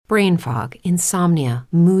brain fog, insomnia,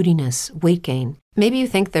 moodiness, weight gain. Maybe you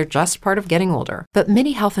think they're just part of getting older, but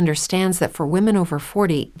MIDI Health understands that for women over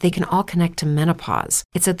 40, they can all connect to menopause.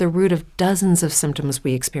 It's at the root of dozens of symptoms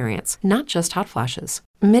we experience, not just hot flashes.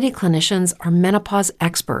 MIDI clinicians are menopause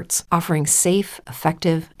experts, offering safe,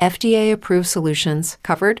 effective, FDA-approved solutions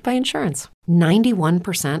covered by insurance.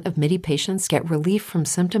 91% of MIDI patients get relief from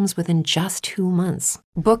symptoms within just 2 months.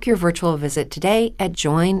 Book your virtual visit today at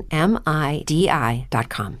joinmidi.com.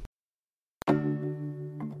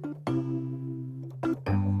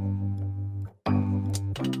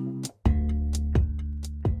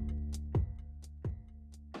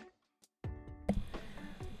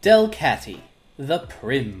 Delcatty, the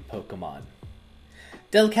Prim Pokemon.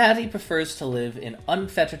 Delcatty prefers to live an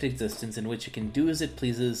unfettered existence in which it can do as it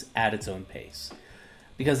pleases at its own pace.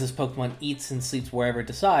 Because this Pokemon eats and sleeps wherever it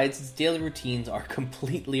decides, its daily routines are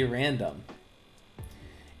completely random.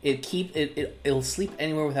 It'll sleep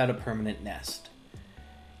anywhere without a permanent nest.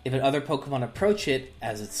 If another Pokemon approach it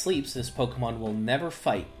as it sleeps, this Pokemon will never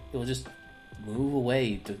fight. It will just move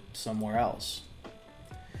away to somewhere else.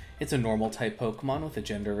 It's a normal type Pokemon with a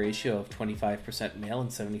gender ratio of 25% male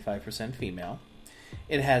and 75% female.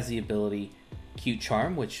 It has the ability Cute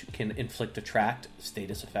Charm, which can inflict attract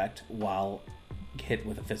status effect while hit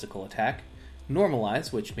with a physical attack.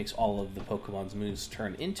 Normalize, which makes all of the Pokemon's moves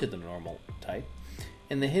turn into the normal type.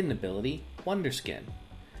 And the hidden ability Wonderskin,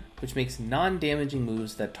 which makes non-damaging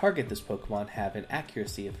moves that target this Pokemon have an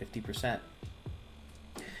accuracy of 50%.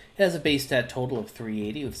 It has a base stat total of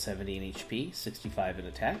 380 with 70 in HP, 65 in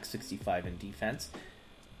attack, 65 in defense,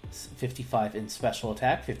 55 in special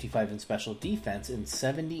attack, 55 in special defense, and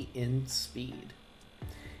 70 in speed.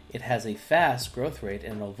 It has a fast growth rate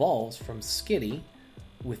and evolves from Skitty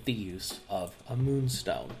with the use of a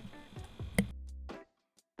Moonstone.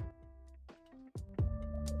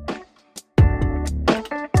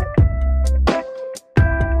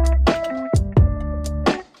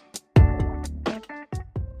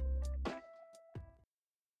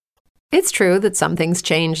 It's true that some things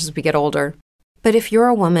change as we get older. But if you're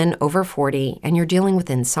a woman over 40 and you're dealing with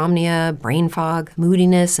insomnia, brain fog,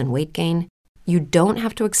 moodiness, and weight gain, you don't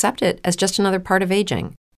have to accept it as just another part of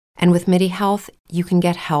aging. And with MIDI Health, you can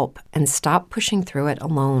get help and stop pushing through it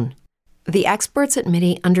alone. The experts at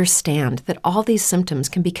MIDI understand that all these symptoms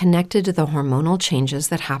can be connected to the hormonal changes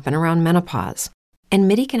that happen around menopause. And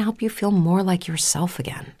MIDI can help you feel more like yourself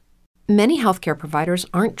again. Many healthcare providers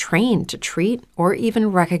aren't trained to treat or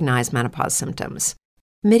even recognize menopause symptoms.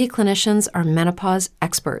 MIDI clinicians are menopause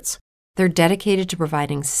experts. They're dedicated to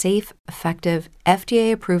providing safe, effective,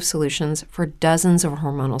 FDA-approved solutions for dozens of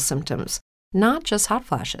hormonal symptoms, not just hot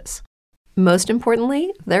flashes. Most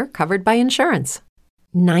importantly, they're covered by insurance.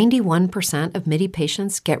 91% of MIDI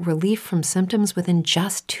patients get relief from symptoms within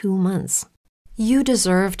just 2 months. You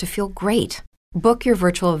deserve to feel great. Book your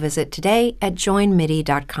virtual visit today at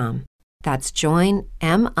joinmidi.com. That's joinmidi.com.